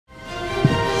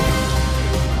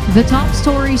The top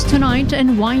stories tonight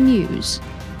in Y News.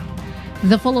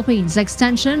 The Philippines'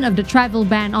 extension of the travel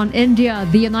ban on India,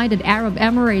 the United Arab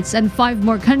Emirates, and 5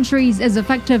 more countries is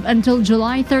effective until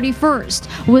July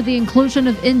 31st, with the inclusion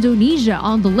of Indonesia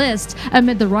on the list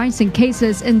amid the rising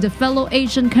cases in the fellow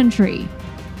Asian country.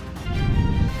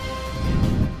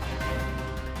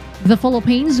 The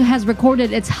Philippines has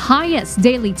recorded its highest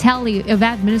daily tally of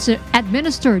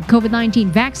administered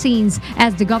COVID-19 vaccines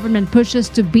as the government pushes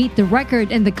to beat the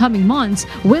record in the coming months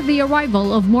with the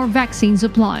arrival of more vaccine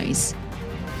supplies.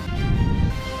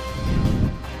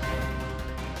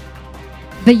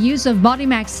 The use of body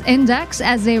mass index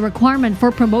as a requirement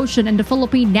for promotion in the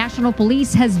Philippine National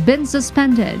Police has been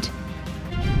suspended.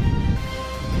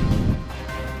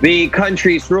 The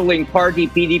country's ruling party,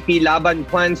 PDP Laban,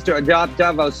 plans to adopt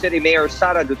Davao City Mayor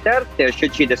Sara Duterte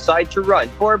should she decide to run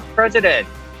for president.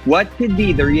 What could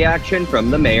be the reaction from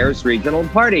the mayor's regional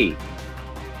party?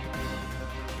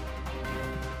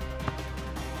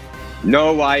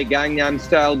 No why Gangnam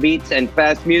Style beats and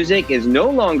fast music is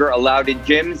no longer allowed in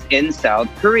gyms in South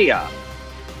Korea.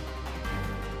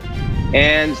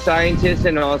 And scientists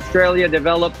in Australia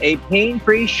develop a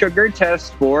pain-free sugar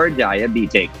test for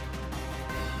diabetes.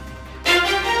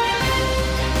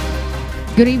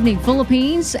 Good evening,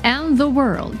 Philippines and the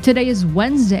world. Today is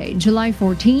Wednesday, July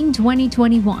 14,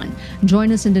 2021.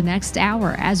 Join us in the next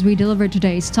hour as we deliver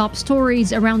today's top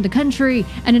stories around the country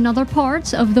and in other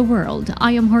parts of the world.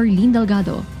 I am Harleen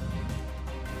Delgado.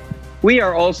 We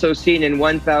are also seen in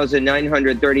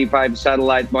 1,935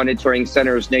 satellite monitoring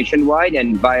centers nationwide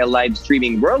and via live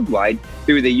streaming worldwide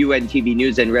through the UNTV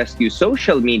News and Rescue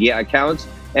social media accounts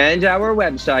and our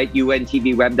website,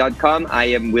 untvweb.com. I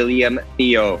am William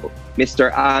Theo.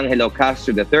 Mr. Angelo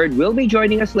Castro III will be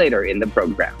joining us later in the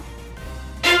program.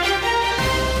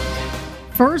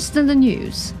 First in the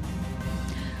news.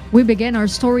 We begin our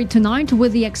story tonight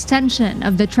with the extension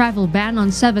of the travel ban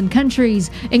on 7 countries,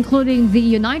 including the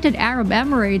United Arab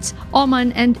Emirates,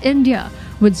 Oman, and India,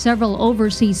 with several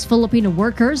overseas Filipino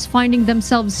workers finding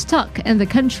themselves stuck in the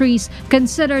countries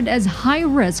considered as high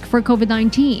risk for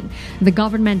COVID-19. The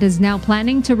government is now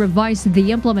planning to revise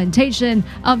the implementation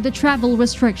of the travel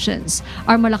restrictions.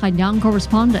 Our Malacanang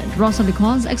correspondent, Rosa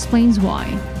Licoz, explains why.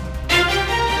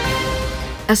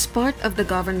 As part of the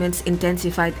government's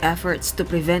intensified efforts to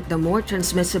prevent the more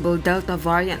transmissible Delta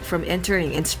variant from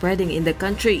entering and spreading in the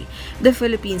country, the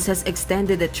Philippines has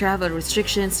extended the travel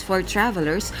restrictions for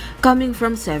travelers coming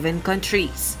from 7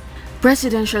 countries.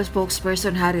 Presidential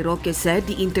spokesperson Harry Roque said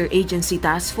the Interagency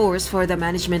Task Force for the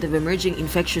Management of Emerging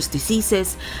Infectious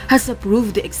Diseases has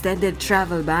approved the extended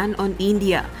travel ban on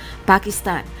India,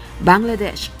 Pakistan,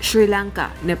 Bangladesh, Sri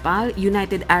Lanka, Nepal,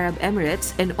 United Arab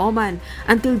Emirates, and Oman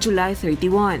until July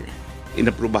 31.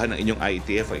 Inaprubahan ng inyong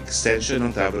IETF ang extension ng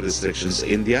travel restrictions sa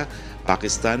India,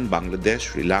 Pakistan,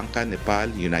 Bangladesh, Sri Lanka, Nepal,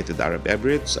 United Arab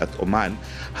Emirates at Oman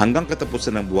hanggang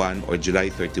katapusan ng buwan o July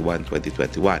 31,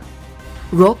 2021.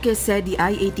 Roque said the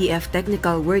IATF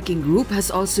Technical Working Group has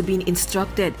also been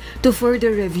instructed to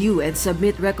further review and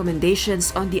submit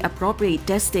recommendations on the appropriate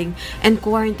testing and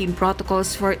quarantine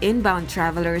protocols for inbound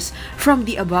travelers from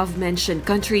the above-mentioned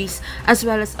countries as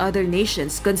well as other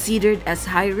nations considered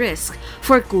as high risk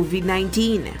for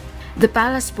COVID-19. The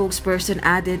palace spokesperson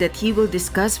added that he will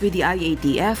discuss with the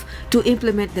IATF to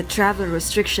implement the travel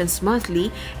restrictions monthly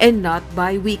and not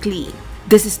bi-weekly.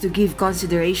 This is to give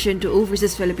consideration to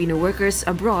overseas Filipino workers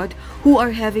abroad who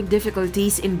are having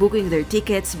difficulties in booking their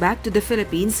tickets back to the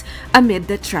Philippines amid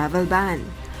the travel ban.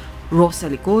 Rosa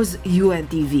Licoz,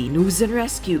 UNTV News and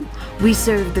Rescue. We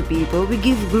serve the people, we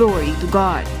give glory to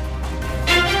God.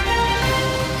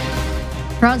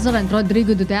 President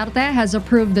Rodrigo Duterte has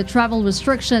approved the travel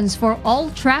restrictions for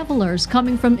all travelers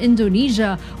coming from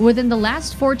Indonesia within the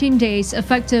last 14 days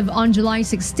effective on July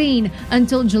 16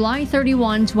 until July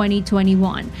 31,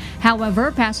 2021. However,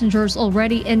 passengers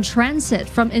already in transit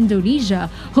from Indonesia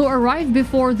who arrived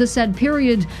before the said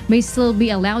period may still be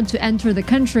allowed to enter the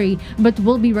country but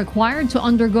will be required to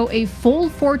undergo a full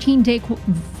 14-day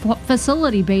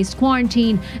facility-based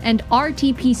quarantine and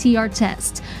RT-PCR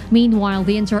test. Meanwhile,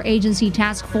 the Interagency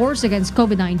Task Force against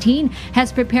COVID-19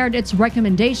 has prepared its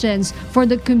recommendations for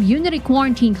the community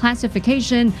quarantine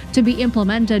classification to be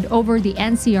implemented over the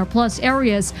NCR Plus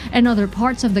areas and other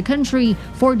parts of the country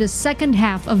for the second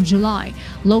half of July.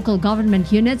 Local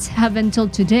government units have until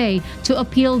today to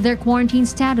appeal their quarantine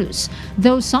status.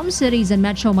 Though some cities in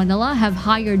Metro Manila have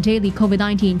higher daily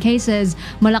COVID-19 cases,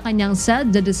 Malacanang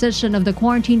said the decision of the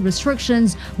quarantine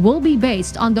restrictions will be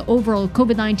based on the overall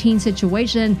COVID-19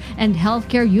 situation and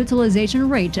healthcare utilization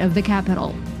rate of the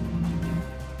capital.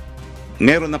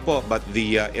 Meron na po, but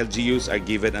the LGUs are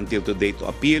given until today to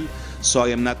appeal, so I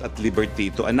am not at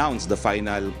liberty to announce the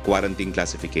final quarantine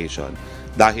classification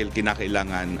dahil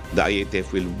kinakailangan the IATF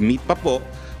will meet pa po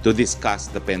to discuss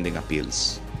the pending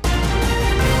appeals.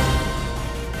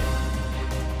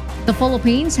 The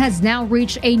Philippines has now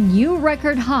reached a new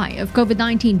record high of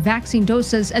COVID-19 vaccine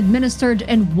doses administered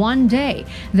in one day.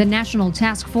 The National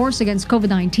Task Force Against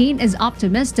COVID-19 is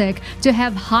optimistic to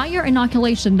have higher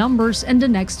inoculation numbers in the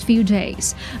next few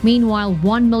days. Meanwhile,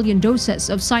 1 million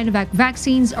doses of Sinovac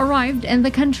vaccines arrived in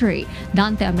the country.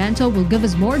 Dante Amento will give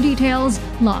us more details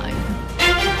live.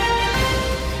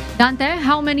 Dante,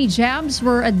 how many jabs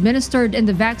were administered in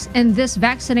this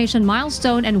vaccination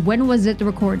milestone, and when was it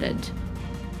recorded?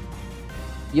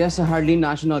 Yes, Harleen,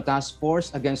 National Task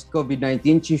Force Against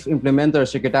COVID-19 Chief Implementer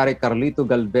Secretary Carlito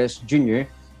Galvez Jr.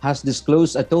 has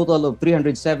disclosed a total of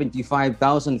 375,059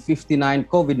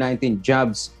 COVID-19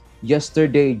 jabs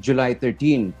yesterday, July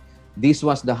 13. This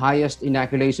was the highest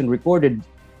inoculation recorded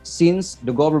since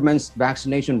the government's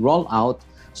vaccination rollout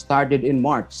started in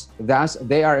March. Thus,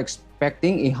 they are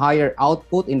expecting a higher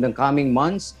output in the coming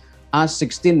months as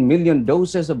 16 million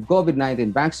doses of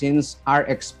COVID-19 vaccines are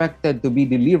expected to be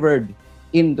delivered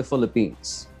in the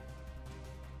Philippines.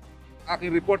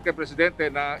 Aking report kay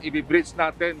Presidente na i-bridge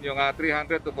natin yung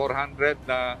 300 to 400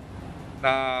 na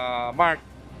mark.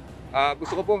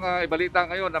 Gusto ko pong ibalita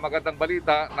ngayon na magandang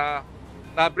balita na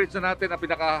na-bridge na natin ang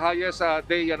pinaka-highest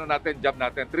day jab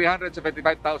natin.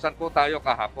 375,000 po tayo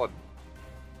kahapon.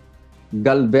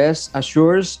 Galvez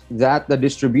assures that the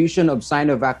distribution of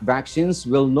Sinovac vaccines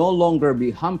will no longer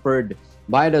be hampered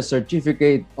by the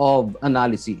certificate of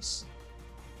analysis.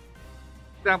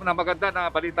 Na maganda na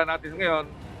balita natin ngayon,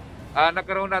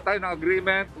 nagkaroon na tayo ng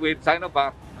agreement with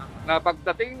Sinovac na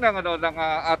pagdating ng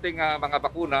ating mga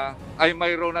bakuna ay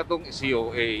mayroon na itong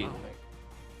COA.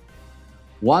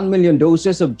 1 million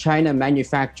doses of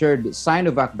China-manufactured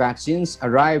Sinovac vaccines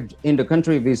arrived in the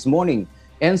country this morning.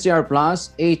 NCR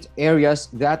Plus, 8 areas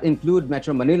that include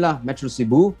Metro Manila, Metro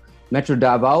Cebu, Metro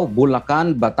Davao,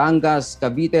 Bulacan, Batangas,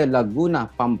 Cavite,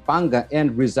 Laguna, Pampanga,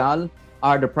 and Rizal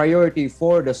are the priority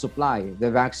for the supply. The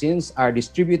vaccines are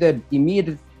distributed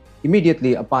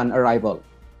immediately upon arrival.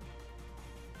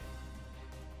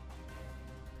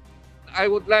 I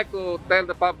would like to tell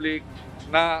the public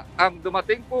na ang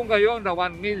dumating po ngayon na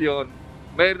 1 million,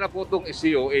 mayroon na po itong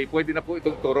COA. Pwede na po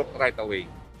itong turok right away.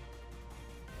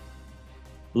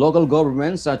 Local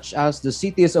governments such as the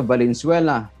cities of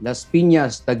Valenzuela, Las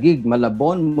Piñas, Taguig,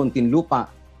 Malabon, Muntinlupa,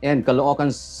 and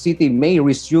Caloocan City may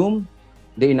resume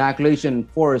the inoculation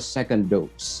for a second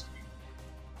dose.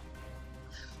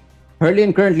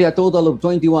 Currently a total of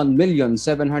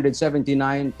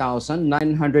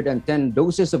 21,779,910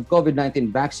 doses of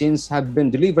COVID-19 vaccines have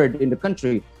been delivered in the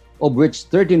country, of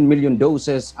which 13 million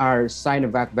doses are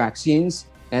Sinovac vaccines,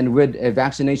 and with a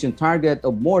vaccination target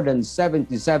of more than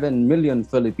 77 million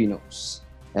Filipinos.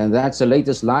 And that's the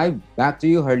latest live. Back to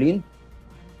you, Harleen.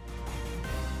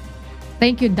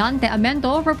 Thank you, Dante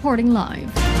Amento, reporting live.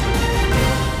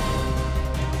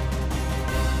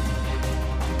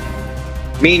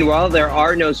 Meanwhile, there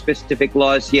are no specific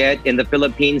laws yet in the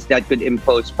Philippines that could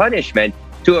impose punishment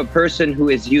to a person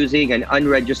who is using an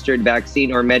unregistered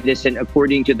vaccine or medicine,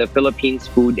 according to the Philippines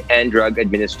Food and Drug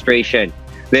Administration.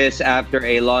 This after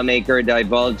a lawmaker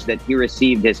divulged that he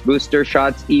received his booster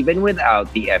shots even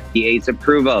without the FDA's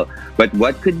approval. But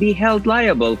what could be held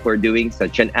liable for doing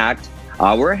such an act?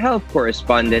 Our health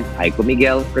correspondent, Aiko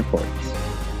Miguel, reports.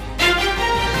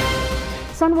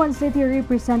 San Juan City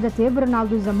Representative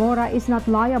Ronaldo Zamora is not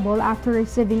liable after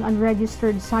receiving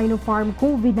unregistered Sinopharm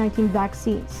COVID-19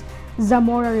 vaccines.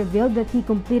 Zamora revealed that he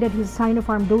completed his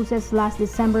Sinopharm doses last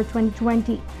December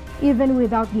 2020, even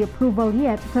without the approval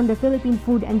yet from the Philippine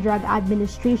Food and Drug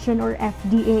Administration or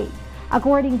FDA.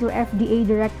 According to FDA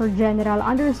Director General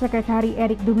Undersecretary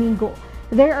Eric Domingo,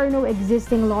 there are no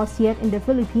existing laws yet in the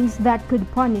Philippines that could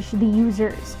punish the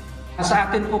users. Sa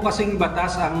atin po kasing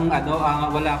batas ang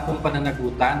wala pong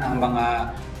pananagutan ng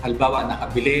mga halimbawa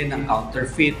nakabili ng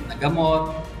counterfeit na gamot,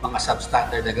 mga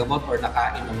substandard na gamot or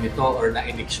nakainom nito or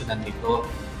na-iniksyonan nito.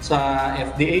 Sa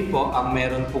FDA po, ang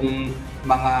meron pong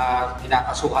mga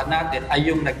kinakasuhan natin ay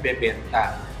yung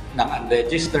nagbebenta ng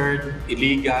unregistered,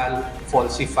 illegal,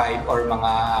 falsified or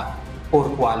mga poor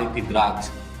quality drugs.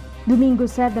 Domingo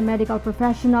said the medical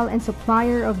professional and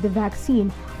supplier of the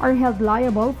vaccine are held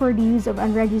liable for the use of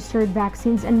unregistered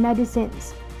vaccines and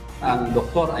medicines. Ang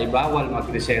doktor ay bawal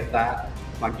magreseta,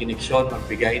 mag-iniksyon,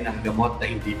 magbigay ng gamot na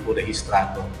hindi po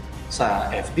rehistrado sa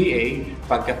FDA.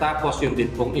 Pagkatapos yung din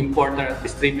pong importer at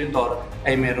distributor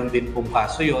ay meron din pong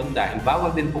kaso yon dahil bawal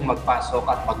din pong magpasok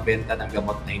at magbenta ng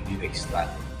gamot na hindi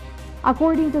rehistrado.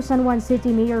 According to San Juan City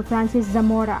Mayor Francis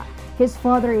Zamora, his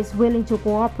father is willing to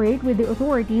cooperate with the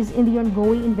authorities in the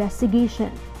ongoing investigation.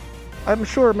 I'm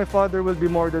sure my father will be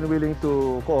more than willing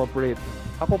to cooperate.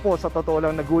 Ako po, sa totoo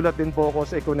lang, nagulat din po ako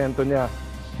sa ikunento niya.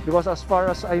 Because as far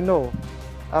as I know,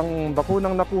 ang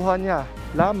bakunang nakuha niya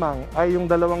lamang ay yung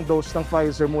 2 dose ng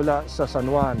Pfizer mula sa San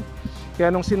Juan.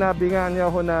 Kaya nung sinabi nga niya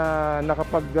ako na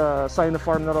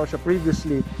nakapag-Sinopharm na raw siya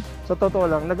previously, sa totoo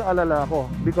lang, nag-aalala ako.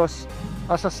 Because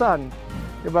as a son,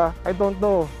 diba, I don't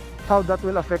know how that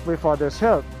will affect my father's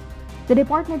health. The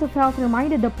Department of Health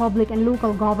reminded the public and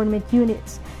local government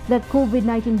units that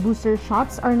COVID-19 booster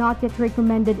shots are not yet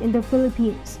recommended in the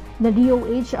Philippines. The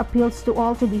DOH appeals to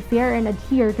all to be fair and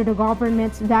adhere to the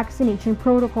government's vaccination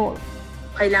protocol.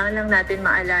 Kailangan lang natin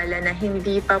maalala na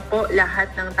hindi pa po lahat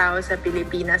ng tao sa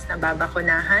Pilipinas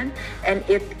nababakunahan, and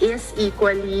it is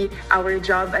equally our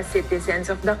job as citizens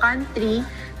of the country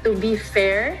to be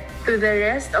fair to the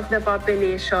rest of the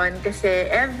population, kasi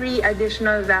every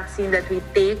additional vaccine that we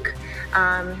take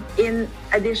in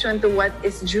addition to what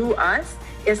is due us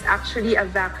is actually a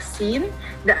vaccine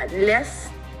that less.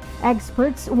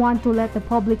 Experts want to let the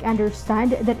public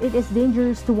understand that it is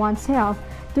dangerous to one's health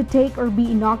to take or be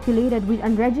inoculated with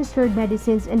unregistered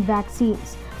medicines and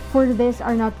vaccines. For this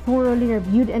are not thoroughly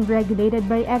reviewed and regulated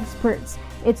by experts.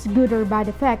 Its good or bad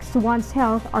effects to one's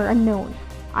health are unknown.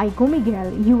 Aiko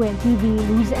Miguel, UNTV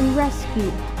News and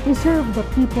Rescue. We serve the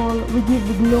people, we give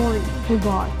the glory to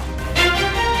God.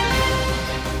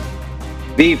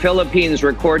 The Philippines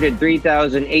recorded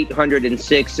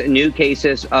 3,806 new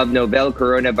cases of novel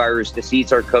coronavirus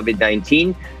disease or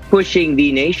COVID-19, pushing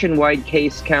the nationwide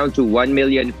case count to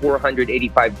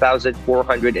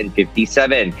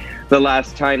 1,485,457. The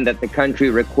last time that the country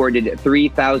recorded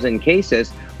 3,000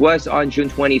 cases was on June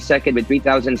 22nd with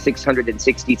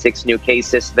 3,666 new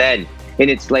cases then. In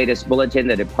its latest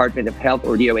bulletin, the Department of Health,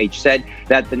 or DOH, said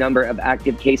that the number of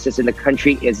active cases in the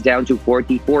country is down to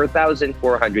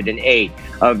 44,408.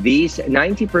 Of these,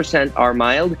 90% are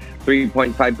mild,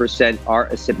 3.5% are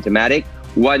asymptomatic,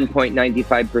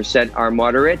 1.95% are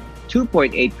moderate,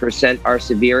 2.8% are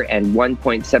severe, and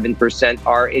 1.7%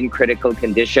 are in critical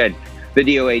condition. The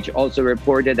DOH also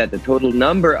reported that the total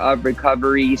number of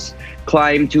recoveries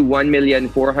climbed to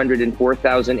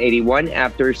 1,404,081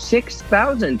 after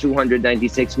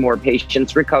 6,296 more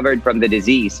patients recovered from the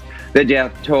disease. The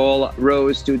death toll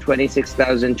rose to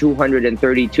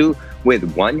 26,232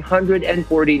 with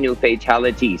 140 new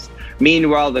fatalities.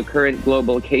 Meanwhile, the current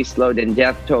global caseload and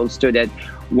death toll stood at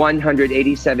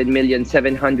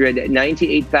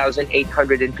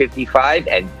 187,798,855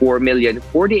 and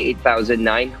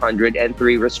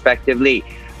 4,048,903 respectively.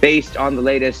 Based on the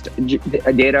latest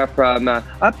data from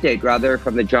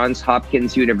from the Johns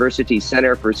Hopkins University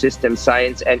Center for System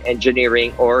Science and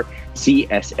Engineering, or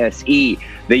CSSE.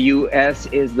 The U.S.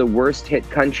 is the worst hit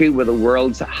country with the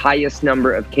world's highest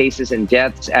number of cases and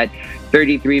deaths at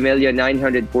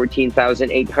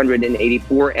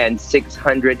 33,914,884 and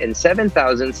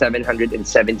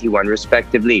 607,771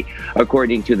 respectively,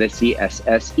 according to the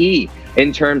CSSE.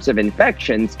 In terms of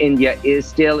infections, India is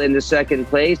still in the second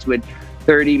place with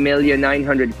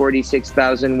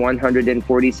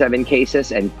 30,946,147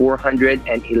 cases and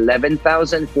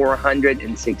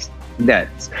 411,406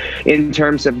 deaths. In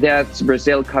terms of deaths,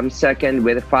 Brazil comes second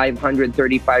with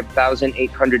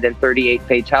 535,838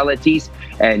 fatalities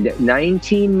and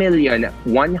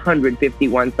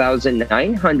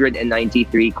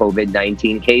 19,151,993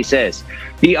 COVID-19 cases.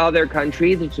 The other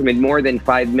countries with more than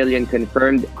 5 million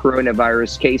confirmed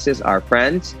coronavirus cases are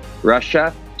France,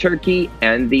 Russia, Turkey,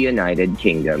 and the United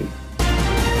Kingdom.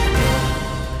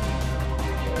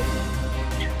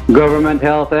 Government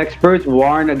health experts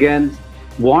warned against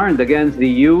the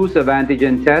use of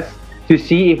antigen tests to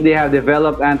see if they have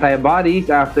developed antibodies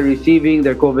after receiving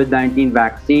their COVID-19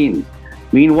 vaccines.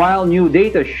 Meanwhile, new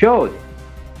data showed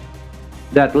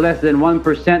that less than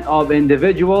 1% of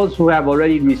individuals who have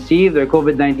already received their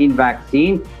COVID-19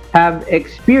 vaccine have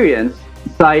experienced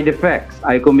side effects.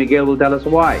 Aiko Miguel will tell us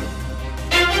why.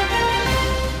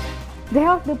 The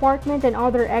health department and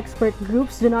other expert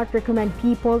groups do not recommend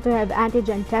people to have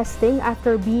antigen testing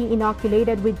after being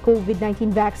inoculated with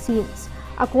COVID-19 vaccines.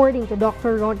 According to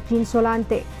Dr. Jean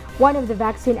Solante, one of the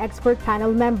vaccine expert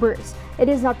panel members,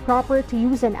 it is not proper to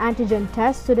use an antigen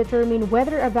test to determine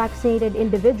whether a vaccinated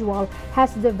individual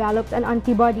has developed an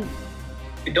antibody.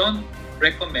 We don't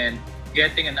recommend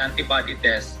getting an antibody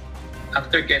test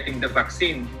after getting the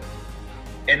vaccine.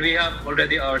 And we have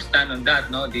already our stand on that,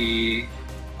 no? The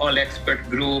all-expert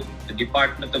group, the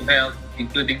Department of Health,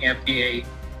 including FDA,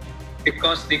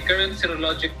 because the current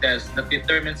serologic test that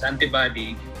determines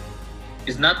antibody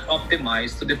is not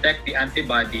optimized to detect the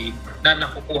antibody na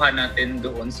nakukuha natin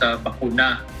doon sa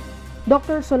bakuna.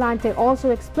 Dr. Solante also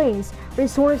explains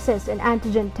resources and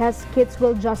antigen test kits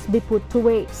will just be put to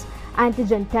waste.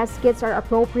 Antigen test kits are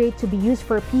appropriate to be used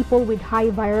for people with high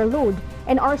viral load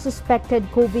and are suspected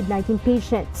COVID-19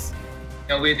 patients.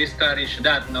 We discourage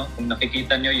that, no? Kung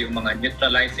nakikita nyo yung mga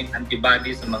neutralizing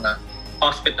antibodies sa mga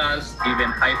hospitals,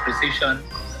 even high precision,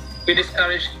 we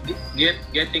discourage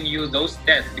getting you those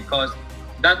tests because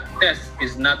that test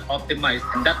is not optimized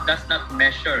and that does not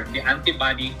measure the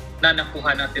antibody na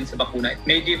nakuha natin sa bakuna. It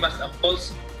may give us a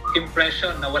false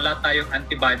impression na wala tayong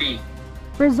antibody.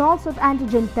 Results of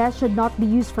antigen tests should not be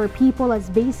used for people as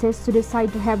basis to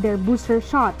decide to have their booster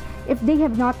shot if they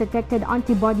have not detected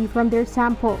antibody from their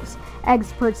samples.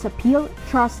 Experts appeal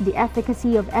trust the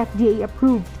efficacy of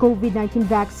FDA-approved COVID-19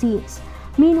 vaccines.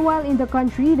 Meanwhile, in the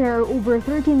country, there are over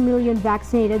 13 million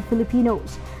vaccinated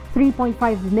Filipinos. 3.5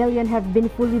 million have been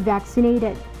fully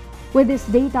vaccinated. With this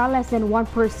data, less than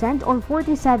 1% or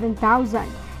 47,000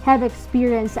 have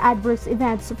experienced adverse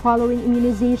events following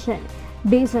immunization.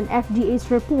 Based on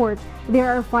FDA's report, there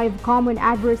are 5 common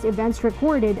adverse events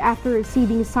recorded after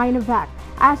receiving Sinovac,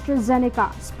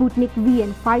 AstraZeneca, Sputnik V,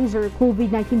 and Pfizer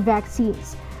COVID-19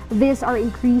 vaccines. These are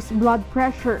increased blood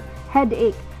pressure,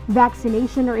 headache,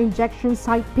 vaccination or injection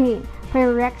site pain,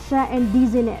 pyrexia, and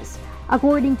dizziness.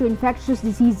 According to infectious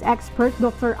disease expert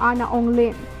Dr. Ana Ong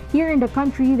Lim, here in the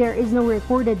country, there is no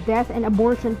recorded death and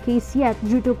abortion case yet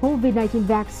due to COVID-19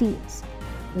 vaccines.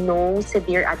 No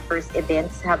severe adverse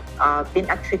events have been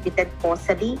attributed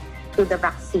causally to the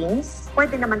vaccines.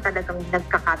 Pwede naman talagang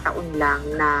nagkakataon lang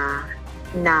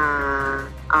na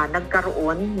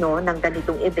nagkaroon ng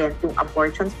ganitong event, yung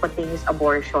abortion, spontaneous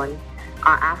abortion,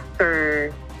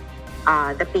 after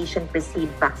the patient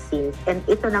received vaccines. And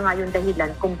ito na nga yung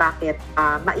dahilan kung bakit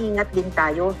maingat din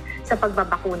tayo sa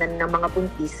pagbabakunan ng mga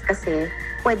buntis kasi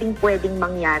pwedeng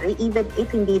mangyari even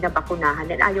if hindi na bakunahan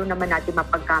and ayaw naman natin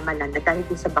mapagkamalan na dahil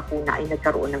din sa bakuna ay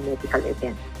nagkaroon ng medical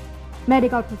event.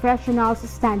 Medical professionals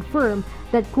stand firm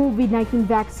that COVID-19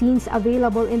 vaccines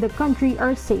available in the country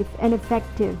are safe and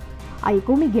effective.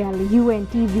 Aiko Miguel,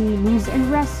 UNTV News and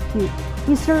Rescue.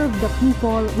 We serve the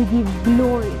people, we give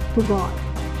glory to God.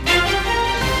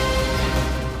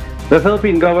 The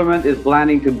Philippine government is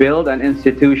planning to build an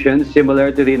institution similar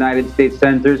to the United States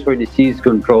Centers for Disease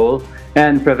Control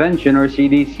and Prevention, or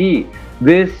CDC.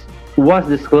 This was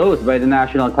disclosed by the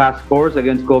National Task Force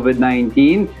Against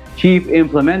COVID-19 Chief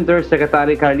Implementer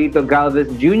Secretary Carlito Galvez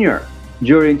Jr.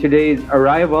 during today's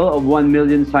arrival of 1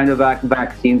 million Sinovac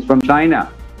vaccines from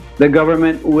China. The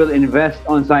government will invest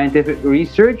on scientific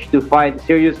research to fight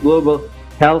serious global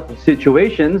health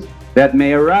situations that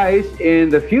may arise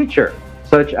in the future,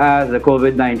 such as the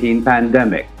COVID-19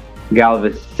 pandemic.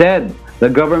 Galvez said the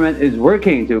government is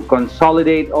working to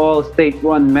consolidate all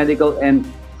state-run medical and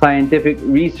scientific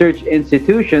research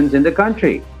institutions in the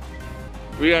country.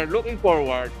 We are looking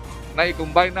forward na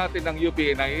i-combine natin ng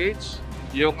UP-NIH,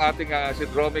 yung ating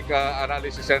Syndromic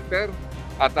Analysis Center,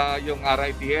 at yung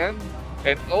RITN,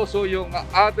 and also yung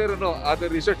other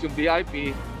research, yung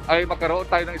BIP, ay magkaroon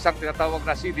tayo ng isang tinatawag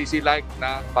na CDC-like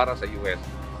na para sa US.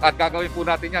 At gagawin po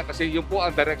natin yan kasi yun po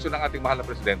ang direksyon ng ating mahal na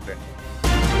Presidente.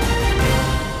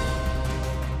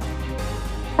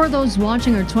 For those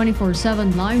watching our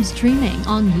 24/7 live streaming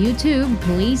on YouTube,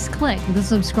 please click the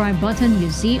subscribe button you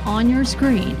see on your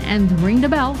screen and ring the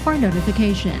bell for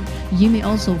notification. You may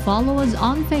also follow us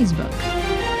on Facebook.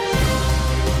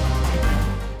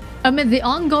 Amid the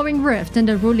ongoing rift in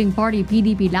the ruling party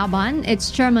PDP Laban,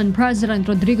 its chairman President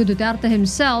Rodrigo Duterte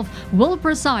himself will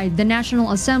preside the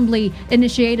National Assembly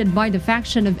initiated by the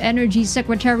faction of Energy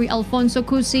Secretary Alfonso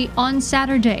Cusi on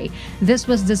Saturday. This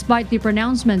was despite the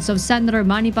pronouncements of Senator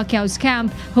Manny Pacquiao's camp,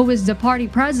 who is the party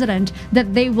president,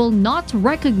 that they will not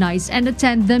recognize and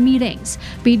attend the meetings.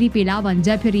 PDP Laban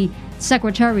Deputy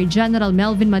Secretary General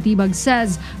Melvin Matibag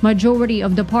says majority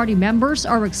of the party members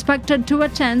are expected to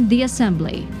attend the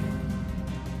assembly.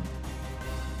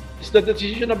 It's the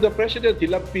decision of the president. He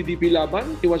loves PDP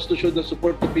Laban. He wants to show the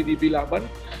support to PDP Laban.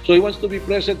 So he wants to be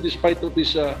present despite of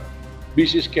his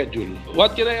busy schedule.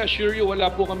 What can I assure you,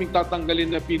 wala po kaming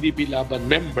tatanggalin na PDP Laban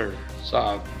member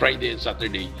sa Friday and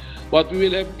Saturday. What we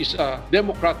will have is a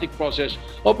democratic process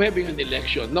of having an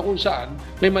election na kung saan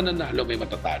may mananalo, may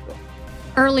matatalo.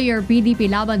 Earlier, PDP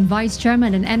Laban Vice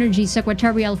Chairman and Energy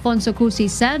Secretary Alfonso Cusi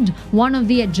said one of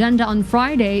the agenda on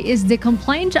Friday is the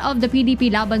complaint of the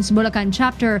PDP Laban's Bulacan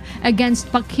chapter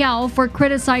against Pacquiao for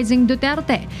criticizing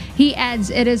Duterte. He adds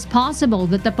it is possible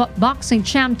that the boxing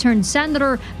champ turned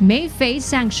senator may face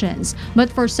sanctions.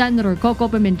 But for Senator Coco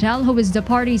Pimentel, who is the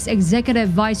party's executive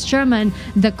vice chairman,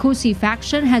 the Cusi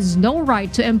faction has no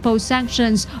right to impose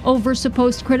sanctions over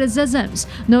supposed criticisms,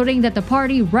 noting that the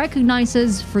party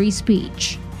recognizes free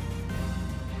speech.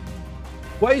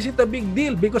 Why is it a big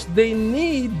deal? Because they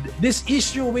need this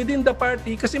issue within the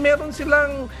party kasi meron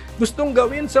silang gustong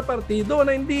gawin sa partido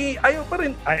na hindi, ayaw pa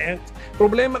rin.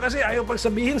 Problema kasi ayaw pag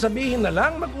sabihin na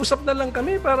lang, mag-usap na lang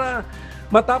kami para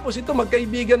matapos ito,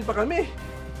 magkaibigan pa kami.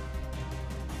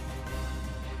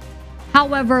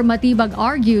 However, Matibag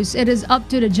argues it is up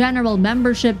to the general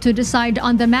membership to decide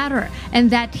on the matter and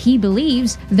that he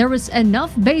believes there is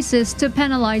enough basis to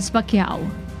penalize Pacquiao.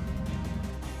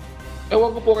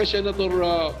 Ewan ko po kay Senator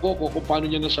Coco kung paano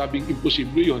niya nasabing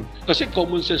imposible yun. Kasi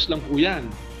common sense lang po yan.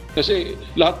 Kasi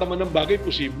lahat naman ng bagay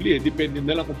posible depende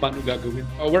na lang kung paano gagawin.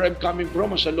 Where I'm coming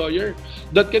from as a lawyer,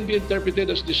 that can be interpreted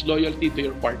as disloyalty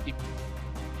to your party.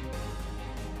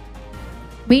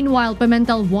 Meanwhile,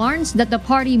 Pimentel warns that the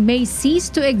party may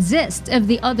cease to exist if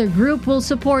the other group will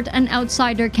support an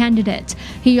outsider candidate.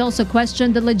 He also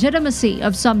questioned the legitimacy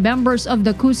of some members of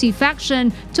the Cusi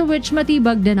faction, to which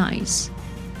Matibag denies.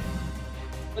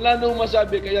 Wala nang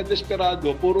masabi, kaya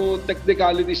desperado, puro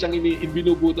technicalities ang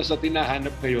ibinubutas sa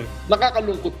tinahanap ngayon.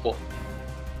 Nakakalungkot po.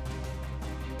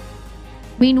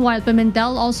 Meanwhile,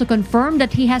 Pimentel also confirmed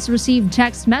that he has received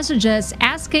text messages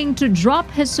asking to drop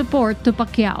his support to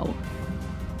Pacquiao.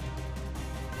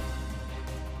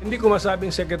 Hindi ko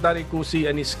masabing Secretary Cusi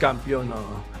anis kampiyon, no?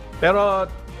 Pero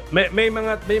may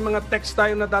mga text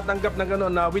tayo natatanggap na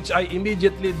gano'n na which I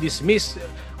immediately dismiss.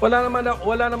 Wala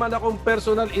naman akong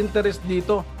personal interest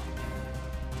dito.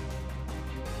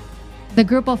 The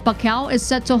group of Pacquiao is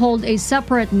set to hold a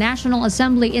separate National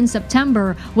Assembly in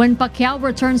September when Pacquiao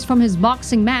returns from his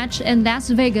boxing match in Las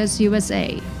Vegas,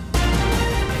 USA.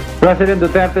 President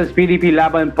Duterte's PDP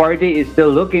Laban party is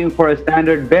still looking for a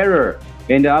standard bearer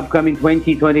in the upcoming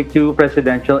 2022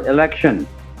 presidential election.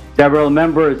 Several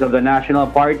members of the National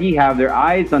Party have their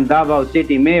eyes on Davao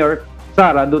City Mayor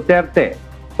Sara Duterte.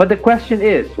 But the question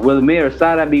is, will Mayor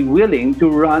Sara be willing to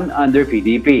run under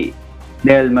PDP?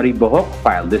 Del Maribohok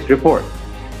filed this report.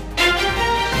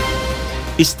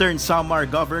 Eastern Samar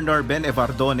Governor Ben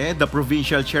Evardone, the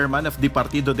provincial chairman of the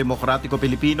Partido Demokratiko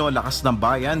Pilipino Lakas ng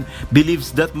Bayan, believes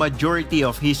that majority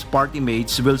of his party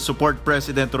mates will support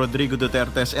President Rodrigo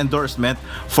Duterte's endorsement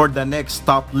for the next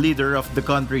top leader of the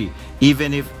country, even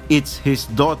if it's his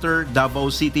daughter, Davao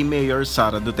City Mayor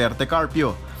Sara Duterte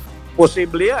Carpio.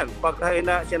 Posible yan. Pag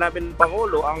sinabi ng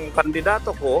Pangulo, ang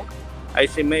kandidato ko ay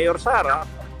si Mayor Sara,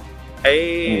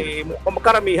 ay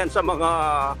karamihan sa mga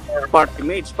party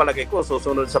mates palagay ko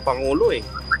susunod sa Pangulo eh.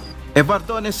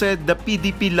 Evardone said the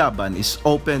PDP Laban is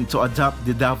open to adopt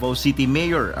the Davao City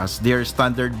Mayor as their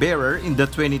standard bearer in the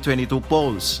 2022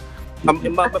 polls.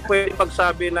 Pwede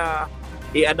magsabi na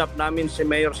i-adapt namin si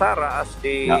Mayor Sara as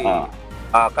the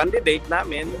candidate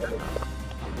namin.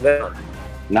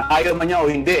 Na ayaw man niya o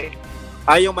hindi.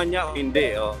 Ayaw man niya o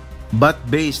hindi. But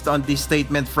based on the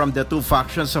statement from the two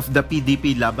factions of the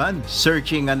PDP Laban,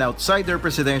 searching an outsider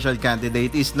presidential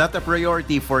candidate is not a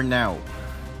priority for now.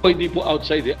 Hindi po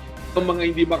outside ang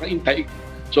mga hindi makaintay.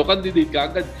 So candidate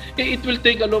ka agad. It will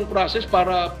take a long process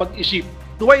para pag-isip.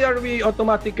 Why are we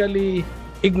automatically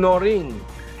ignoring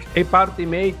a party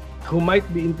mate who might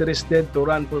be interested to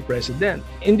run for president?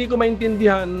 Hindi ko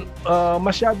maintindihan,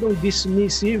 masyadong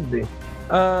dismissive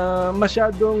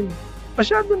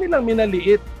masyado nilang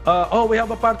minaliit. We have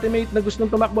a party mate na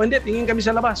gustong tumakbo. Hindi, tingin kami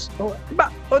sa labas.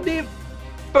 Diba?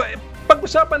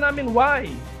 Pag-usapan namin why.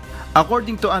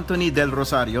 According to Anthony Del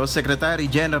Rosario,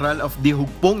 Secretary General of the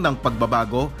Hugpong ng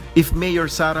Pagbabago, if Mayor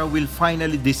Sara will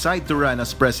finally decide to run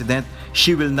as president,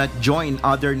 she will not join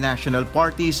other national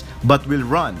parties but will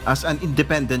run as an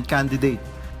independent candidate.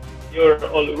 You're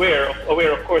all aware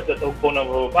of course, that Hugpong ng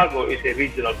Pagbabago is a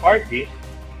regional party.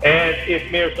 And if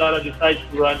Mayor Sara decides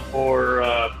to run for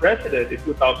president in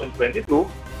 2022,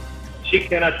 she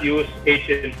cannot use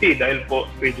HNP dahil po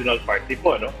regional party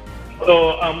po, no?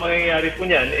 So, ang mangyayari po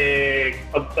niyan,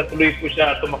 pag natuloy po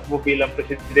siya tumakbo bilang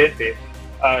presidente,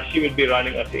 she will be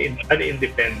running as an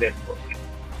independent po.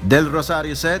 Del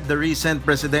Rosario said the recent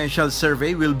presidential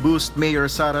survey will boost Mayor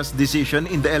Sara's decision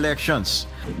in the elections.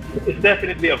 It's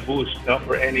definitely a boost, no,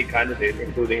 for any candidate,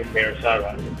 including Mayor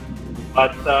Sara.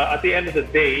 But at the end of the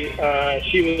day,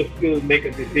 she will still make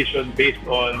a decision based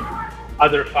on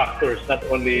other factors, not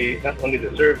only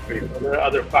the survey. So there are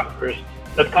other factors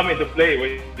that come into play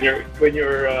when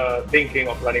you're thinking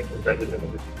of running for president.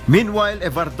 Meanwhile,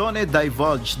 Evardone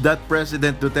divulged that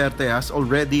President Duterte has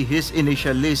already his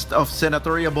initial list of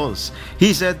senatoriables.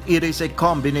 He said it is a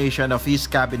combination of his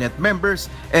cabinet members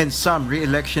and some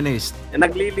re-electionists.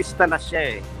 Naglilista na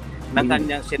siya ng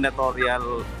kanyang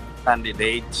senatorial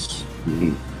candidates.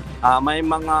 May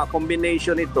mga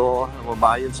combination ito,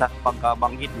 babayon sa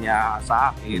pagkabanggit niya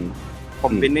sa akin,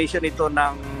 combination ito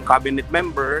ng cabinet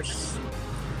members.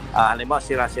 Halimbawa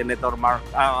sila Senator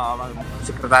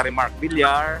Secretary Mark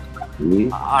Villar,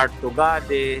 Art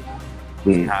Tugade,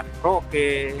 si Harry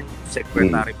Roque,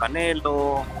 Secretary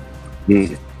Panelo,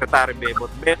 si Secretary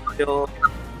Bebot Bello,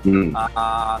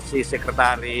 si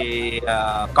Secretary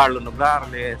Carlo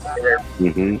Nogales,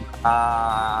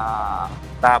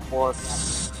 tapos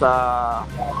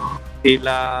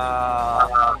sila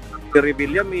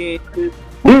Revillame,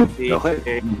 si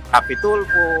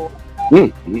Capitulfo,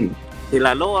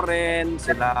 sila Loren,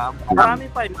 sila marami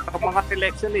pa mga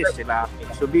electionists, sila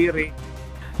Subiri.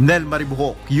 Nel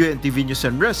Maribuhok, UNTV News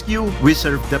and Rescue. We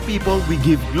serve the people, we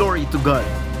give glory to God.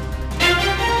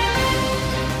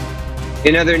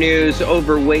 In other news,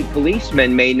 overweight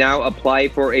policemen may now apply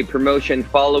for a promotion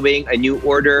following a new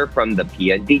order from the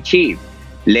PNP chief.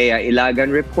 Leah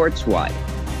Ilagan reports why.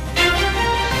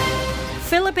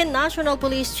 Philippine National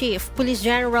Police Chief, Police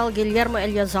General Guillermo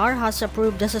Eleazar has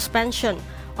approved the suspension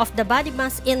of the Body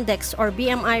Mass Index or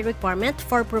BMI requirement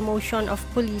for promotion of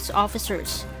police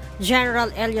officers. General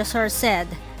Eleazar said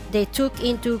they took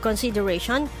into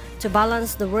consideration to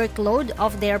balance the workload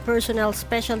of their personnel,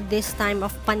 especially this time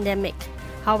of pandemic.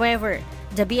 However,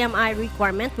 the BMI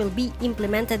requirement will be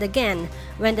implemented again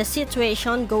when the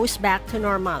situation goes back to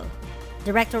normal.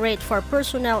 Directorate for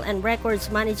Personnel and Records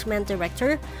Management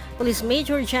Director, Police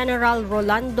Major General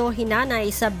Rolando Hinanay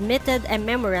submitted a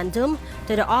memorandum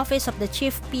to the Office of the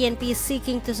Chief PNP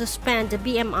seeking to suspend the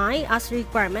BMI as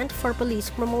requirement for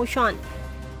police promotion.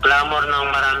 Clamor ng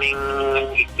maraming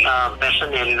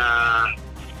personnel na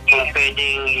kung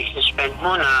pwedeng i-suspend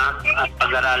muna at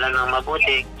pag-aralan ng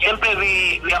mabuti. Siyempre,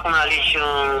 we acknowledge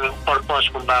yung purpose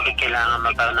kung bakit kailangan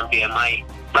magkaroon ng BMI.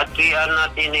 But we are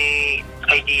not in a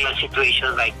ideal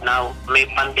situation right now. May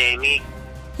pandemic.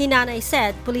 Hinanay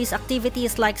said police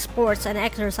activities like sports and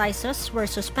exercises were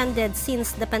suspended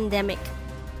since the pandemic.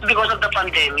 Because of the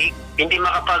pandemic, hindi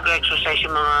makapag-exercise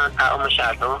yung mga tao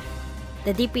masyado.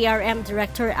 The DPRM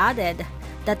director added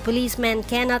that policemen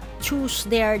cannot choose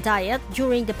their diet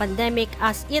during the pandemic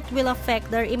as it will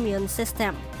affect their immune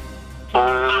system. Kung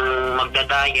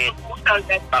magda-diet,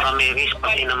 baka may risk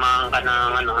pag tinamaan ka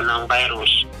ng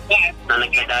virus na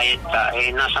nagda-diet ka,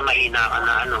 nasa mahina ka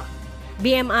na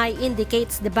BMI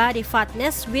indicates the body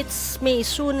fatness which may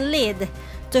soon lead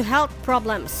to health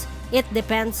problems. It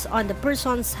depends on the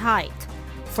person's height.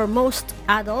 For most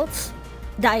adults,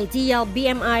 the ideal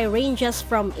BMI ranges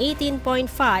from 18.5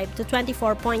 to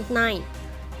 24.9.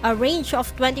 A range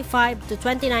of 25 to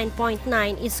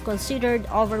 29.9 is considered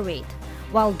overweight,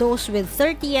 while those with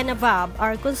 30 and above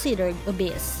are considered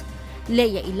obese.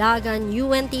 Leah Ilagan,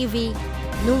 UNTV,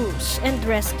 News and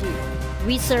Rescue.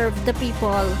 We serve the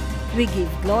people, we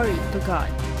give glory to God.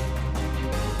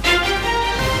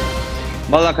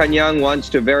 Malacanang wants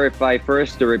to verify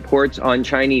first the reports on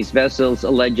Chinese vessels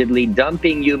allegedly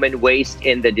dumping human waste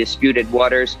in the disputed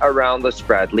waters around the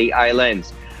Spratly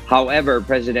Islands. However,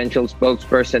 presidential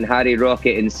spokesperson Harry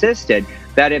Roque insisted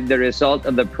that if the result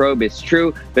of the probe is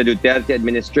true, the Duterte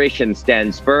administration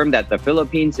stands firm that the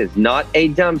Philippines is not a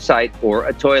dump site or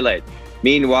a toilet.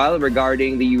 Meanwhile,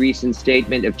 regarding the recent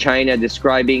statement of China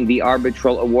describing the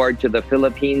arbitral award to the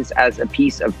Philippines as a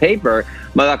piece of paper,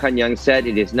 Malacanang said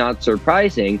it is not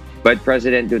surprising, but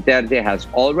President Duterte has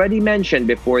already mentioned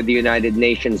before the United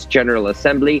Nations General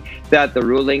Assembly that the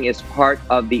ruling is part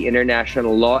of the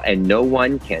international law and no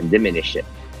one can diminish it.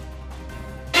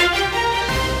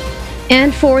 And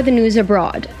for the news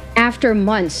abroad. After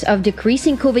months of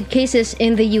decreasing COVID cases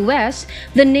in the U.S.,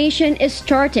 the nation is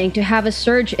starting to have a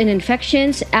surge in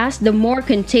infections as the more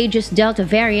contagious Delta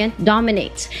variant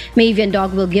dominates. Maeve and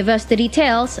Dog will give us the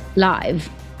details live.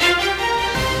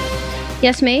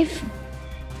 Yes, Maeve?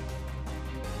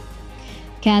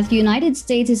 Kath, the United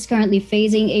States is currently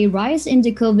facing a rise in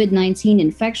the COVID-19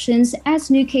 infections as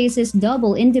new cases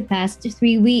double in the past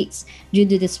 3 weeks due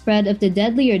to the spread of the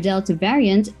deadlier Delta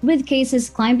variant, with cases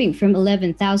climbing from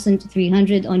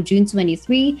 11,300 on June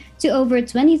 23 to over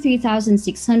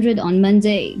 23,600 on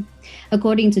Monday.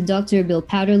 According to Dr. Bill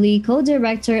Powderly,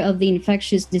 co-director of the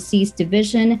Infectious Disease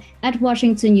Division at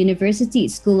Washington University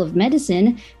School of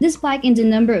Medicine, the spike in the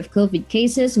number of COVID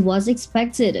cases was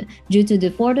expected due to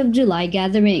the 4th of July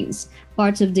gatherings.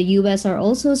 Parts of the U.S. are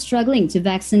also struggling to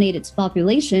vaccinate its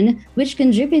population, which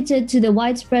contributed to the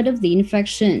widespread of the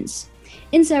infections.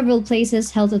 In several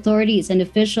places, health authorities and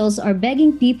officials are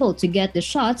begging people to get the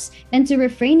shots and to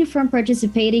refrain from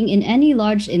participating in any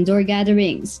large indoor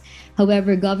gatherings.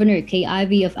 However, Governor Kay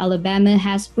Ivey of Alabama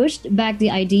has pushed back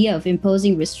the idea of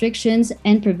imposing restrictions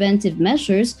and preventive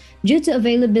measures due to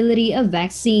availability of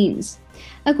vaccines.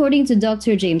 According to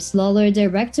Dr. James Lawler,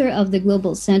 director of the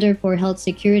Global Center for Health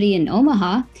Security in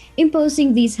Omaha,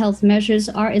 imposing these health measures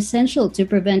are essential to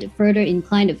prevent further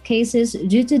incline of cases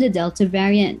due to the Delta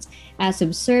variant, as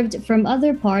observed from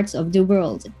other parts of the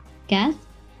world. Kath?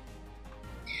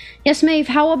 Yes, Maeve,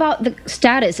 how about the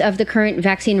status of the current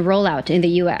vaccine rollout in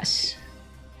the U.S.?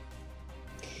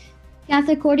 Kath,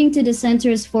 according to the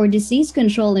Centers for Disease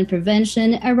Control and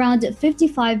Prevention, around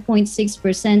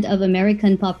 55.6% of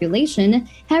American population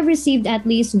have received at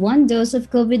least one dose of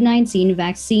COVID-19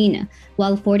 vaccine,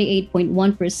 while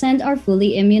 48.1% are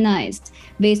fully immunized.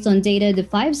 Based on data, the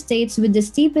 5 states with the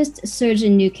steepest surge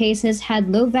in new cases had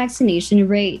low vaccination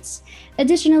rates.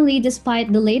 Additionally,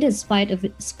 despite the latest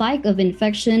spike of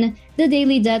infection, the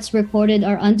daily deaths reported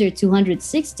are under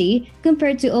 260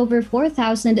 compared to over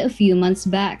 4,000 a few months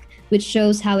back, which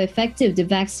shows how effective the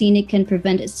vaccine can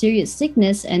prevent serious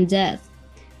sickness and death.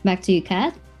 Back to you,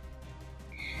 Kat.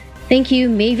 Thank you,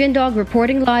 Mavian Dog,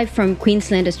 reporting live from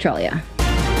Queensland, Australia.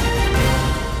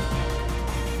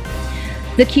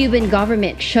 The Cuban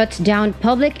government shuts down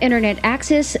public internet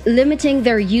access, limiting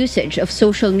their usage of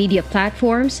social media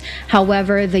platforms.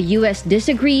 However, the U.S.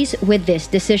 disagrees with this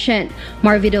decision.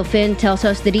 Marvi Delfin tells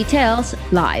us the details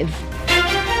live.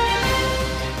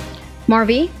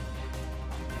 Marvi?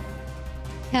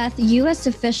 Kath, U.S.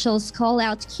 officials call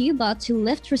out Cuba to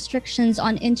lift restrictions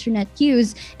on internet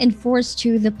use enforced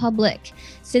to the public.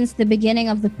 Since the beginning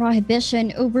of the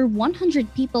prohibition, over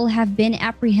 100 people have been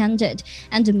apprehended,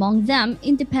 and among them,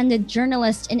 independent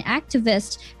journalists and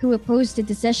activists who opposed the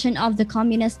decision of the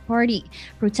Communist Party,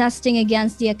 protesting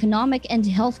against the economic and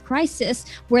health crisis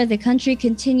where the country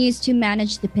continues to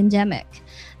manage the pandemic.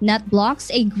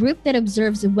 NetBlocks, a group that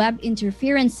observes web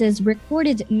interferences,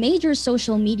 recorded major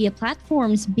social media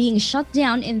platforms being shut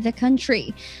down in the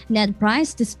country. Ned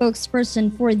Price, the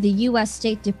spokesperson for the U.S.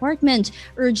 State Department,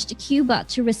 urged Cuba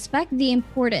to respect the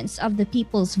importance of the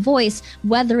people's voice,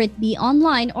 whether it be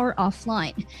online or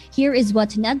offline. Here is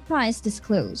what Ned Price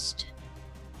disclosed.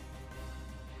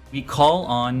 We call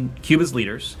on Cuba's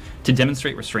leaders to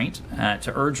demonstrate restraint,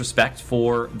 to urge respect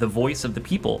for the voice of the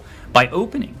people by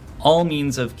opening all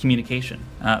means of communication,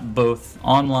 both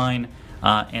online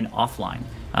and offline,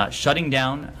 shutting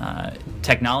down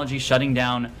technology, shutting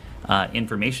down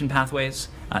information pathways.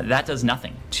 That does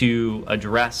nothing to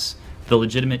address the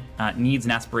legitimate needs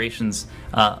and aspirations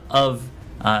of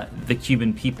the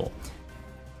Cuban people.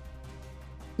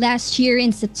 Last year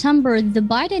in September, the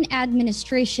Biden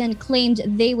administration claimed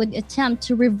they would attempt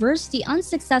to reverse the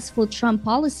unsuccessful Trump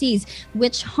policies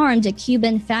which harmed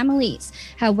Cuban families.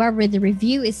 However, the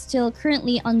review is still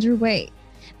currently underway.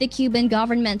 The Cuban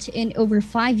government in over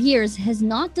 5 years has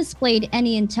not displayed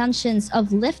any intentions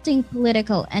of lifting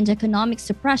political and economic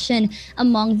suppression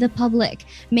among the public,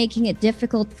 making it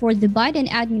difficult for the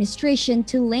Biden administration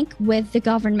to link with the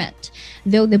government.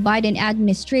 Though the Biden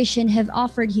administration have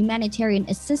offered humanitarian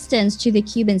assistance to the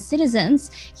Cuban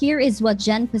citizens, here is what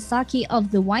Jen Psaki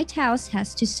of the White House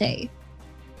has to say.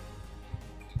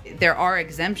 There are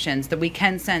exemptions that we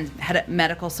can send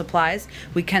medical supplies,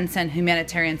 we can send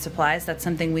humanitarian supplies. That's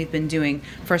something we've been doing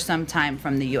for some time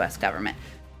from the U.S. government.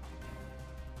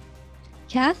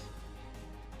 Kath?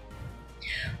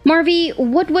 Marvi,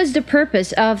 what was the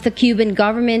purpose of the Cuban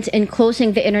government in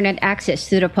closing the internet access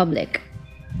to the public?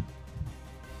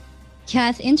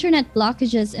 Kath, internet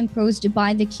blockages imposed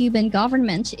by the Cuban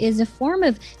government is a form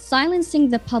of silencing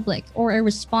the public or a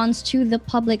response to the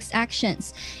public's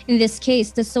actions. In this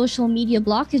case, the social media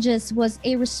blockages was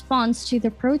a response to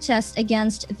the protest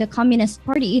against the Communist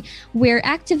Party, where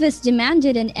activists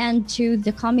demanded an end to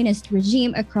the communist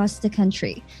regime across the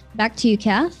country. Back to you,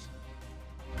 Kath.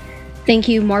 Thank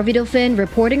you, Marvi Delfin,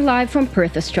 reporting live from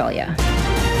Perth, Australia.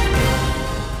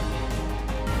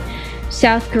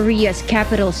 South Korea's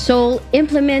capital, Seoul,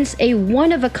 implements a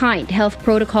one-of-a-kind health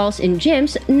protocols in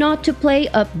gyms not to play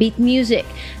upbeat music.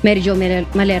 Merijo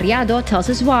Maleriado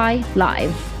tells us why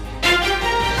live.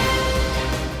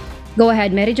 Go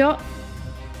ahead, Merijo.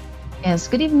 Yes,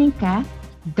 good evening, Kath.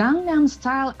 Gangnam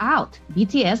Style out,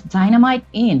 BTS Dynamite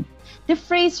in. The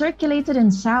phrase circulated in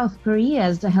South Korea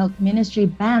as the health ministry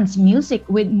bans music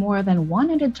with more than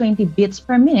 120 beats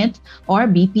per minute or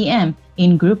BPM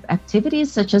in group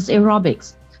activities such as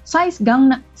aerobics. Size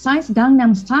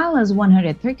Gangnam Style has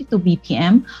 132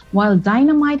 BPM, while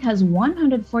Dynamite has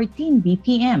 114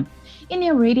 BPM. In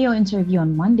a radio interview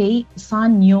on Monday,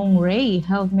 Sun Young-rae,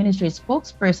 Health Ministry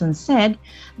spokesperson, said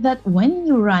that when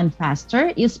you run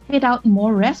faster, you spit out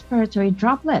more respiratory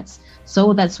droplets.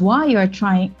 So that's why you're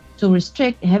trying to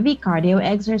restrict heavy cardio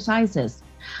exercises.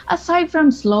 Aside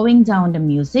from slowing down the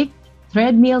music,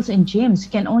 treadmills in gyms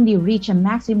can only reach a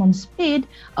maximum speed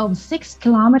of 6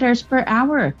 kilometers per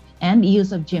hour, and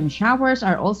use of gym showers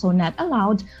are also not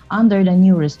allowed under the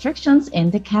new restrictions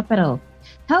in the capital.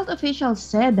 Health officials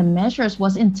said the measures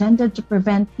was intended to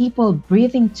prevent people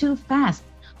breathing too fast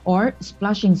or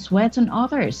splashing sweat on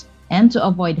others, and to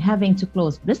avoid having to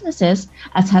close businesses,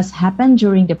 as has happened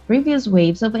during the previous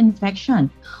waves of infection.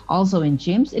 Also in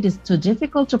gyms, it is too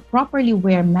difficult to properly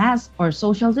wear masks or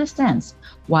social distance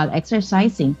while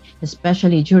exercising,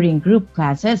 especially during group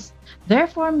classes,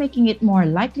 therefore making it more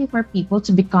likely for people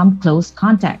to become close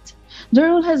contact. The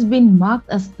rule has been mocked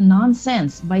as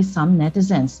nonsense by some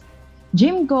netizens.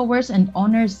 Gym goers and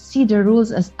owners see the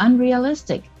rules as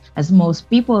unrealistic, as most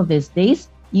people these days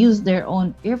use their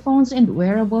own earphones and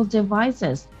wearable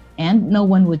devices, and no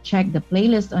one would check the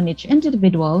playlist on each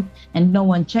individual, and no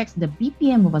one checks the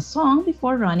BPM of a song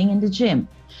before running in the gym.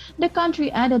 The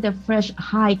country added a fresh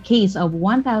high case of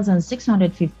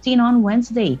 1,615 on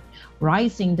Wednesday,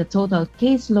 rising the total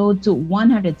caseload to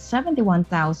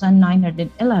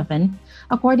 171,911,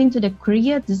 according to the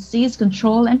Korea Disease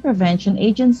Control and Prevention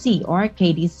Agency, or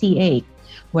KDCA,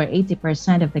 where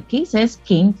 80% of the cases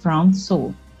came from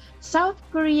Seoul. South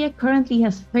Korea currently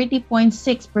has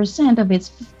 30.6% of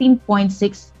its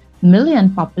 15.6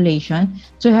 million population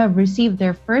to have received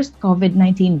their first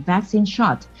COVID-19 vaccine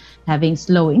shot, having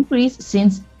slow increase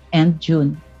since end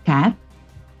June. Kat?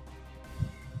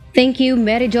 Thank you,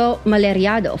 Merijo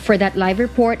Maleriado, for that live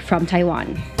report from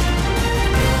Taiwan.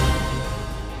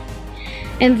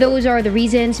 And those are the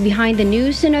reasons behind the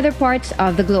news in other parts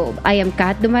of the globe. I am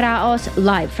Kat Dumaraos,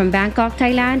 live from Bangkok,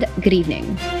 Thailand. Good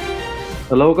evening.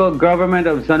 The local government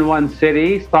of San Juan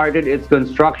City started its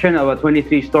construction of a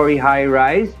 23-story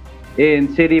high-rise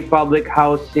in city public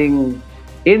housing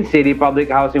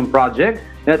project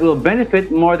that will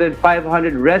benefit more than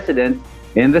 500 residents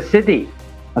in the city.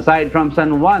 Aside from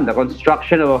San Juan, the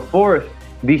construction of a fourth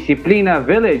Disciplina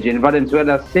village in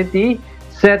Valenzuela City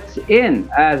sets in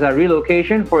as a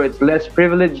relocation for its less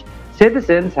privileged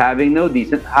citizens having no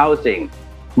decent housing.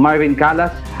 Marvin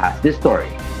Calas has this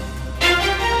story.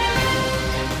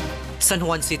 San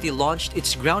Juan City launched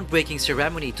its groundbreaking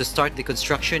ceremony to start the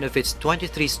construction of its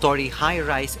 23-story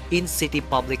high-rise in-city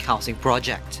public housing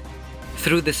project.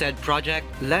 Through the said project,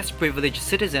 less privileged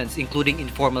citizens, including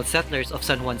informal settlers of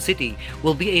San Juan City,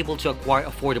 will be able to acquire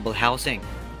affordable housing.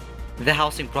 The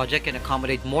housing project can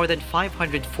accommodate more than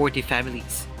 540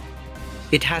 families.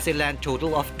 It has a land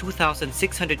total of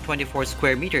 2,624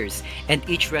 square meters, and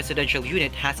each residential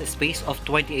unit has a space of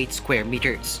 28 square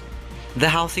meters. The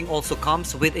housing also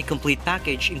comes with a complete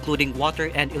package including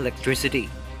water and electricity.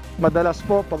 Madalas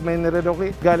po pag may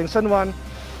nire-relocate galing San Juan,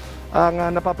 ang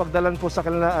napapagdalan po sa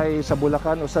kanila ay sa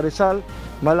Bulacan o sa Rizal,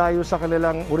 malayo sa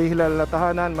kanilang orihinal na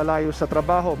tahanan, malayo sa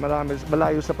trabaho,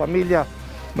 malayo sa pamilya,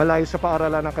 malayo sa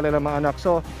paaralan ng kanilang mga anak.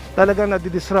 So talagang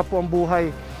nadidisrupt po ang buhay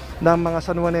ng mga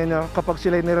San Juanenyo kapag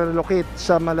sila nire-relocate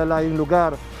sa malalayong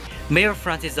lugar. Mayor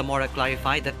Francis Zamora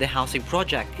clarified that the housing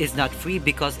project is not free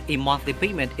because a monthly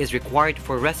payment is required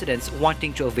for residents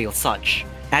wanting to avail such,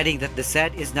 adding that the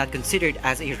said is not considered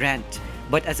as a rent,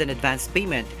 but as an advance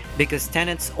payment because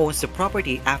tenants owns the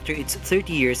property after its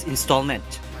 30 years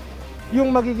installment.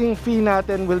 Yung magiging fee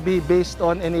natin will be based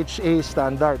on NHA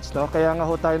standards, no? Kaya nga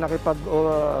ho tayo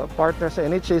nakipag-partner sa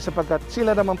NHA sapagkat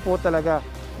sila naman po talaga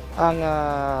ang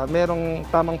merong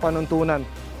tamang panuntunan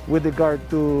with regard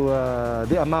to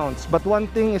the amounts. But one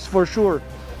thing is for sure,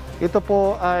 ito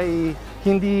po ay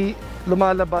hindi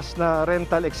lumalabas na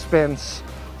rental expense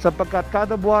sapagkat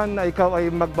kada buwan na ikaw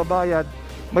ay magbabayad,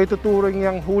 may tuturing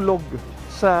niyang hulog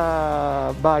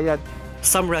sa bayad.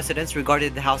 Some residents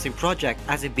regarded the housing project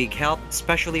as a big help,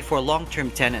 especially for long-term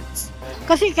tenants.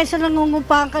 Kasi kaysa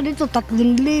nangungupahan ka dito,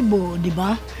 3,000, di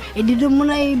ba? E di doon mo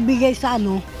na ibigay sa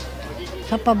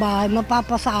sa pabahay,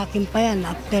 mapapasa akin pa yan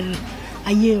after a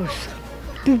years.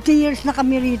 50 years na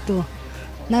kami rito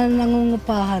na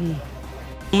nangungupahan.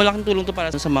 Malaking tulong to para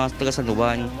sa mga taga San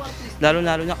Juan.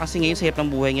 Lalo-lalo na kasi ngayon sa hirap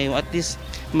ng buhay ngayon. At least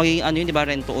magiging yun, di ba?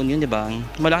 Rent-to-own yun, di ba?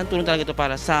 Malaking tulong talaga to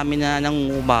para sa amin na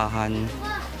nangungupahan.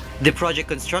 The project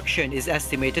construction is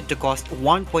estimated to cost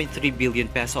 1.3 billion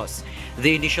pesos.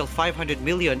 The initial 500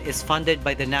 million is funded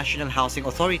by the National Housing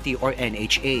Authority or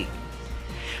NHA.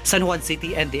 San Juan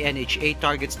City and the NHA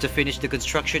targets to finish the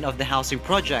construction of the housing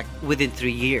project within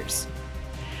 3 years.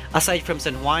 Aside from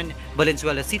San Juan,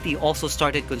 Valenzuela City also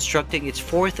started constructing its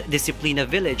 4th Disciplina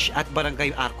Village at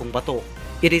Barangay Arcong Bato.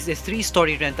 It is a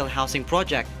 3-story rental housing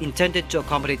project intended to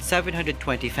accommodate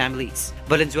 720 families.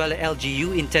 Valenzuela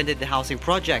LGU intended the housing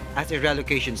project as a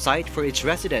relocation site for its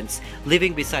residents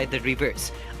living beside the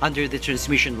rivers, under the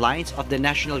transmission lines of the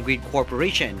National Grid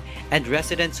Corporation, and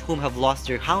residents whom have lost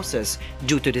their houses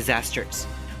due to disasters.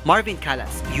 Marvin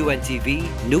Calas, UNTV,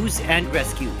 News and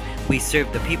Rescue. We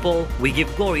serve the people, we give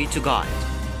glory to God.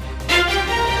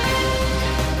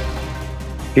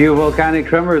 Few volcanic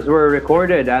tremors were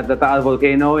recorded at the Taal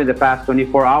volcano in the past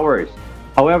 24 hours.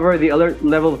 However, the alert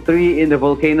level 3 in the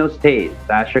volcano stayed.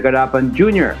 Asher Kadapan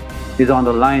Jr. is on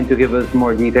the line to give us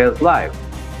more details live.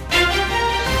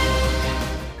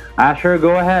 Asher,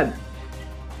 go ahead.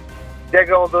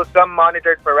 Diego, although some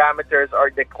monitored parameters are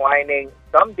declining,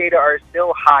 some data are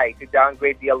still high to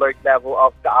downgrade the alert level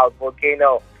of the Taal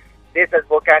volcano. This as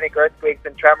volcanic earthquakes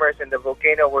and tremors in the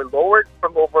volcano were lowered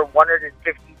from over 150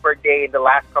 per day in the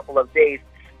last couple of days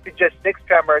to just 6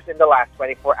 tremors in the last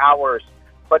 24 hours.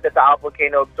 But the Taal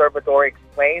Volcano Observatory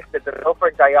explains that the sulfur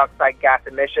dioxide gas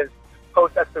emissions pose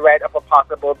a threat of a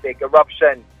possible big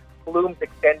eruption. Plumes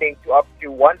extending to up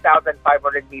to 1,500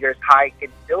 meters high can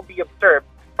still be observed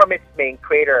from its main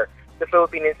crater. The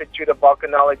Philippine Institute of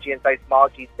Volcanology and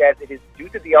Seismology says it is due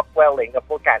to the upwelling of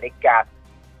volcanic gas.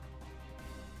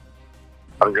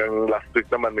 Hanggang last week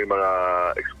naman may mga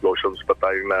explosions pa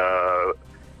tayong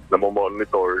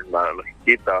na-monitor, na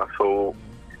nakikita. So,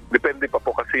 depende pa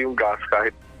po kasi yung gas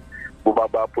kahit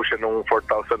bumaba po siya nung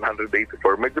 4,184,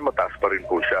 medyo mataas pa rin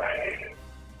po siya.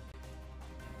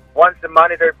 Once the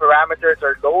monitored parameters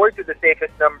are lowered to the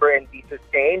safest number and be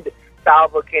sustained,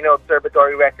 Taal Volcano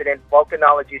Observatory resident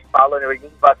volcanologist Paulo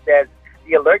Neriniva says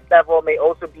the alert level may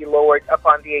also be lowered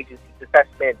upon the agency's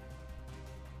assessment.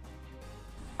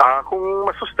 Kung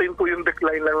masustain po yung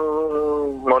decline ng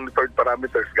monitored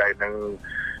parameters gaya ng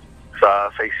sa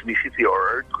seismicity or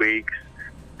earthquakes,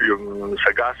 yung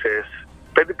sa gases,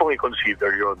 pwede pong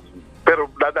i-consider yun. Pero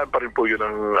dadaan pa rin po yun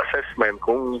ang assessment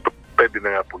kung pwede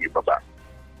na nga pong ibaba.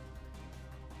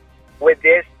 With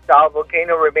this, Taal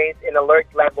Volcano remains in alert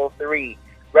level 3.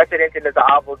 Residents in the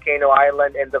Taal Volcano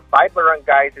Island and the 5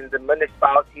 barangays in the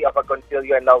municipality of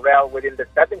Agoncillo and Laurel within the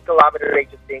 7-kilometer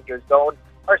radius danger zone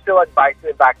are still advised to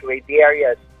evacuate the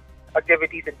areas.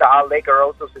 Activities in Taal Lake are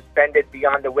also suspended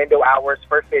beyond the window hours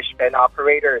for fish pen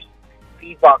operators.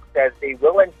 PBOC says they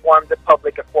will inform the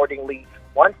public accordingly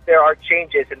once there are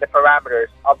changes in the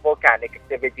parameters of volcanic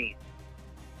activities.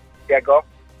 Diego?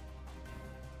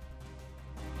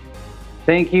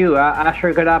 Thank you,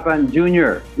 Asher Kadapan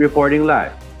Jr. reporting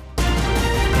live.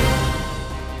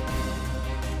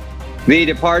 The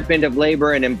Department of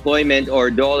Labor and Employment,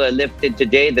 or DOLE, lifted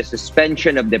today the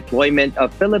suspension of deployment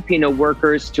of Filipino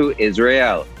workers to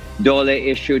Israel. DOLE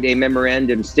issued a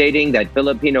memorandum stating that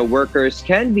Filipino workers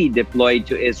can be deployed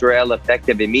to Israel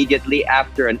effective immediately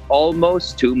after an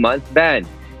almost 2-month ban.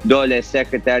 DOLE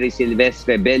Secretary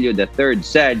Silvestre Bello III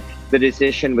said the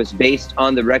decision was based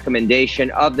on the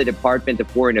recommendation of the Department of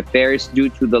Foreign Affairs due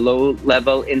to the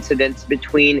low-level incidents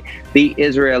between the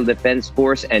Israel Defense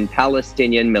Force and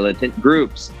Palestinian militant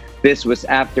groups. This was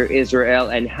after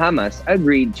Israel and Hamas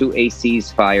agreed to a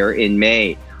ceasefire in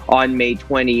May. On May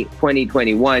 20,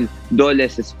 2021, DOLE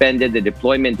suspended the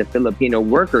deployment of Filipino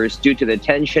workers due to the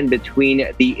tension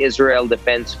between the Israel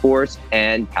Defense Force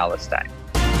and Palestine.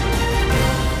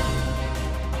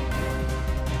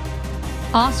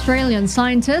 Australian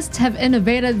scientists have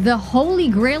innovated the holy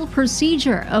grail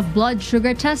procedure of blood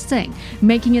sugar testing,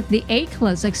 making it the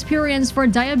A-class experience for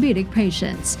diabetic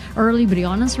patients. Early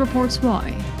Briones reports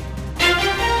why.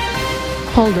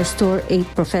 Paul Dastor, a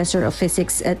professor of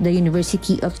physics at the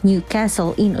University of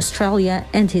Newcastle in Australia,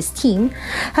 and his team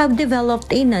have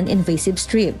developed a non-invasive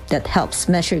strip that helps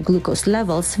measure glucose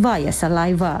levels via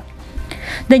saliva.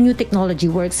 The new technology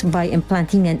works by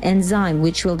implanting an enzyme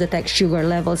which will detect sugar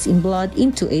levels in blood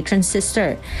into a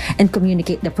transistor and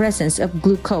communicate the presence of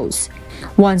glucose.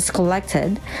 Once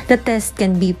collected, the test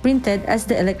can be printed as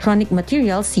the electronic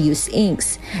materials use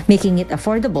inks, making it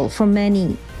affordable for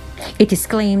many. It is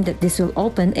claimed that this will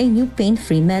open a new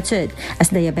pain-free method, as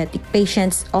diabetic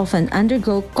patients often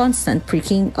undergo constant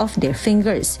pricking of their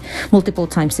fingers multiple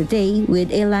times a day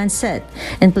with a lancet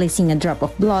and placing a drop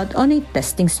of blood on a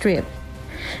testing strip.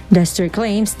 Dester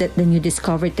claims that the new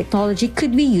discovered technology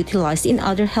could be utilized in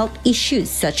other health issues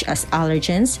such as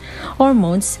allergens,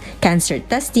 hormones, cancer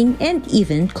testing, and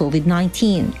even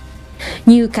COVID-19.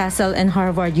 Newcastle and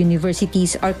Harvard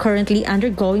universities are currently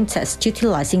undergoing tests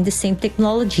utilizing the same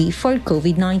technology for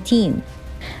COVID-19.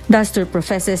 Dester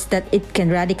professes that it can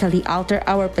radically alter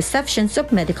our perceptions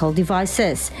of medical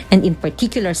devices, and in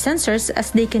particular sensors,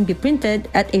 as they can be printed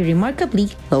at a remarkably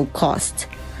low cost.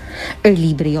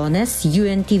 Early Briones,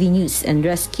 UNTV News and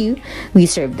Rescue. We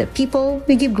serve the people,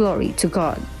 we give glory to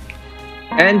God.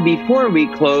 And before we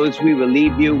close, we will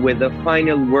leave you with the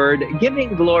final word,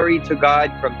 giving glory to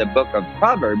God from the book of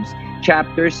Proverbs,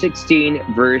 chapter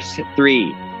 16, verse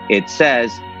 3. It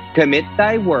says, "Commit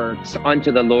thy works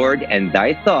unto the Lord, and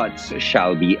thy thoughts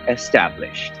shall be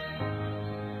established."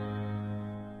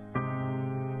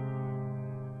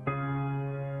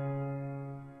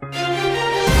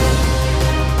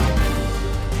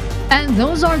 And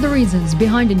those are the reasons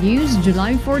behind the news,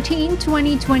 July 14,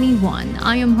 2021.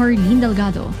 I am Harleen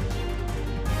Delgado.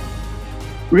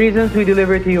 Reasons we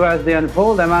deliver to you as they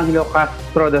unfold. I'm Angelo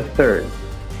Castro III.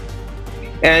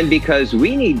 And because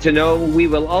we need to know, we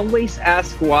will always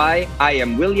ask why. I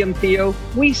am William Theo.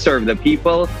 We serve the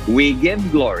people. We give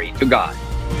glory to God.